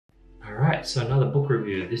Alright, so another book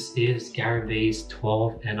review. This is Gary V's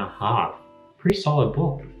 12 and a Half. Pretty solid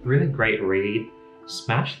book, really great read.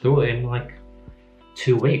 Smashed through it in like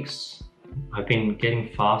 2 weeks. I've been getting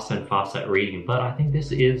faster and faster at reading, but I think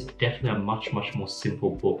this is definitely a much more simple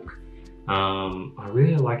book. I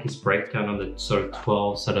really like his breakdown on the sort of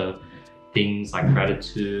 12 sort of things like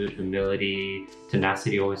gratitude, humility,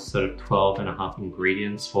 tenacity, all these sort of 12 and a half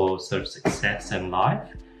ingredients for sort of success and life.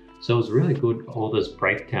 So it was really good, all those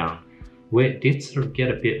breakdown. Where it did sort of get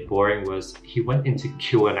a bit boring was he went into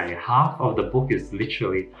Q&A. Half of the book is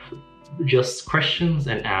literally just questions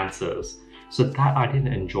and answers. So that I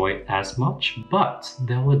didn't enjoy as much, but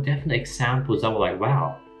there were definitely examples that were like,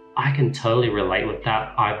 wow, I can totally relate with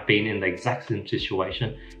that. I've been in the exact same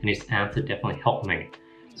situation and his answer definitely helped me.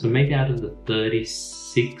 So maybe out of the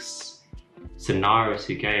 36 scenarios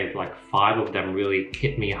he gave, like 5 of them really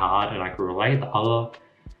hit me hard and I could relate. The other,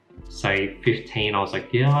 say 15, I was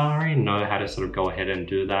like, yeah, I already know how to sort of go ahead and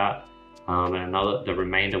do that. And the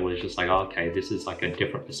remainder was just like, oh, okay, this is like a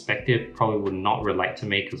different perspective. Probably would not relate to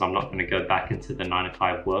me because I'm not going to go back into the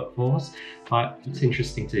 9-to-5 workforce. But it's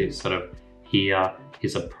interesting to sort of hear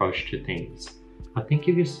his approach to things. I think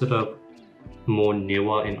if you're sort of more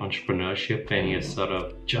newer in entrepreneurship and you're sort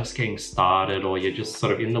of just getting started, or you're just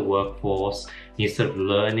sort of in the workforce, and you're sort of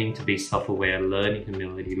learning to be self-aware, learning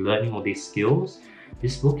humility, learning all these skills,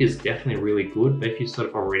 this book is definitely really good. But if you sort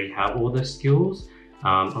of already have all those skills,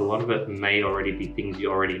 a lot of it may already be things you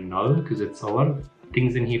already know, because it's a lot of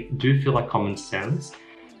things in here do feel like common sense,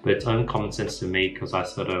 but it's only common sense to me because I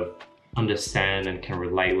sort of understand and can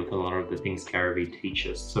relate with a lot of the things Gary V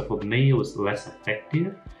teaches. So for me, it was less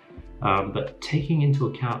effective. But taking into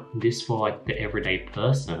account this for like the everyday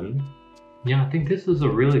person, yeah, I think this is a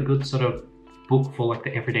really good sort of book for like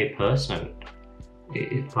the everyday person.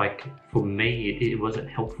 It's like, for me, it wasn't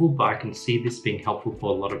helpful, but I can see this being helpful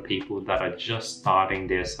for a lot of people that are just starting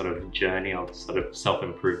their sort of journey of sort of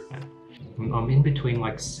self-improvement. I'm in between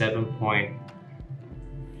like 7.3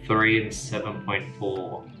 and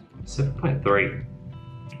 7.4. 7.3.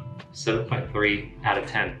 7.3 out of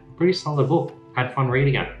 10. Pretty solid book. Had fun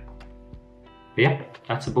reading it. But yeah,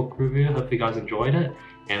 that's a book review. Hope you guys enjoyed it,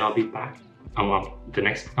 and I'll be back. The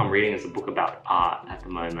next book I'm reading is a book about art at the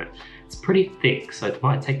moment. It's pretty thick, so it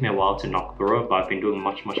might take me a while to knock through it, but I've been doing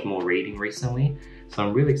much more reading recently. So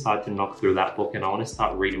I'm really excited to knock through that book, and I want to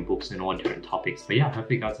start reading books in all different topics. But yeah, I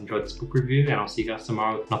hope you guys enjoyed this book review, and I'll see you guys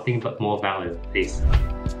tomorrow with nothing but more value. Peace.